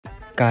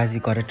Guys,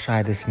 you gotta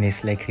try this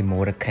Nestle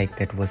Cremora cake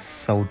that was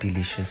so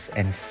delicious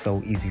and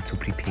so easy to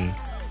prepare.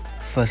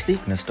 Firstly,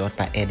 you're gonna start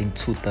by adding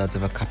 2/3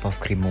 of a cup of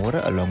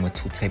Cremora along with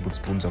 2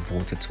 tablespoons of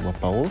water to a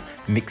bowl.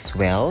 Mix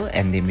well,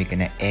 and then we're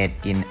gonna add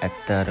in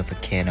 1/3 of a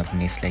can of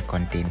Nestle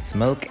condensed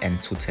milk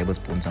and 2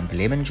 tablespoons of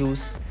lemon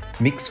juice.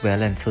 Mix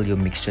well until your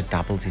mixture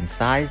doubles in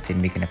size.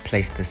 Then we're gonna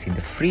place this in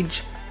the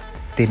fridge.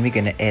 Then we're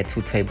going to add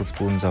 2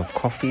 tablespoons of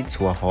coffee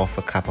to a half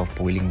a cup of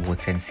boiling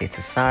water and set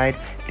aside.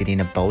 Then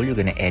in a bowl, you're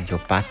going to add your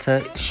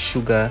butter,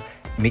 sugar,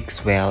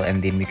 mix well,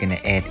 and then we're going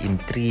to add in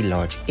 3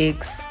 large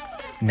eggs.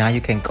 Now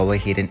you can go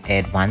ahead and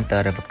add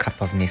 1/3 of a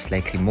cup of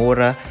Nestle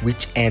Cremora,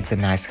 which adds a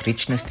nice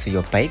richness to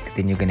your bake.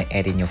 Then you're going to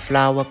add in your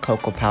flour,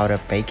 cocoa powder,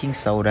 baking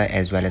soda,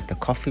 as well as the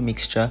coffee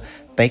mixture.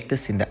 Bake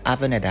this in the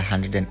oven at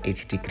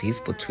 180 degrees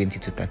for 20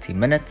 to 30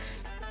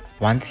 minutes.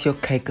 Once your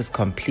cake is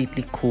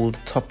completely cooled,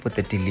 top with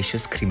the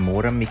delicious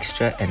Cremora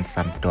mixture and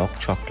some dark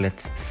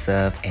chocolates.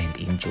 Serve and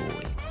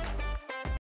enjoy.